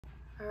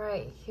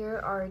Alright, here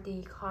are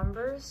the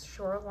Converse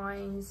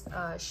Shoreline's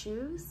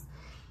shoes.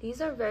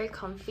 These are very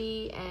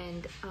comfy,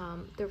 and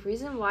the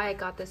reason why I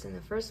got this in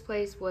the first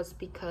place was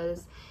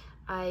because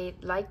I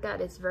like that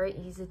it's very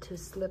easy to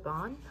slip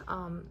on.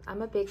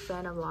 I'm a big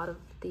fan of a lot of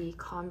the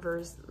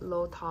Converse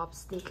low top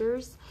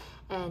sneakers,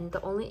 and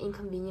the only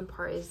inconvenient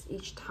part is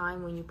each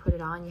time when you put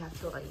it on, you have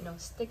to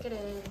stick it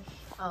in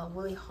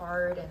really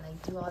hard and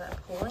do all that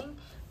pulling.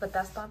 But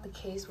that's not the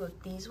case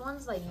with these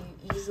ones.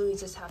 You easily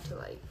just have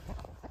to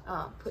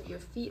put your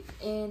feet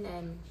in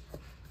and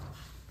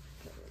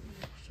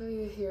show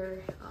you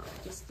here.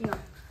 Just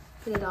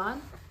put it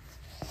on,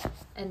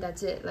 and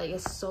that's it.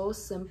 It's so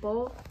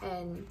simple.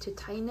 And to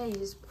tighten it, you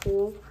just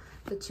pull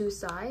the two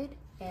sides,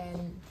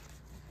 and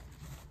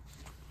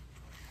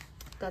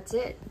that's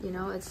it.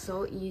 It's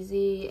so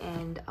easy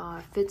and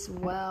fits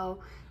well.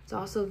 It's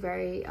also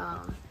very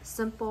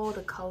simple.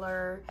 The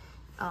color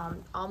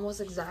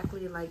almost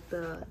exactly like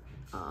the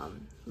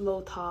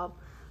low top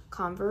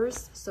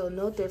Converse, so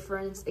no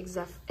difference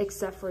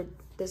except for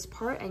this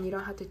part, and you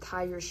don't have to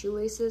tie your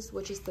shoelaces,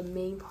 which is the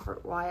main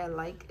part why I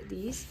like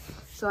these.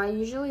 So I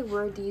usually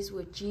wear these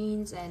with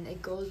jeans, and it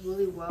goes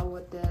really well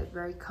with it.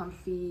 Very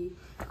comfy.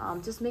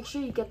 Just make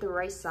sure you get the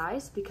right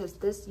size, because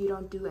this you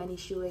don't do any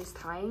shoelace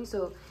tying,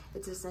 so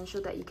it's essential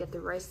that you get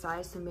the right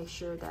size to make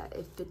sure that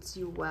it fits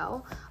you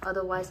well.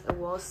 Otherwise it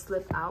will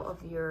slip out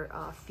of your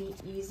feet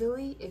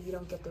easily if you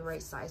don't get the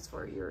right size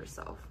for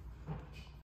yourself.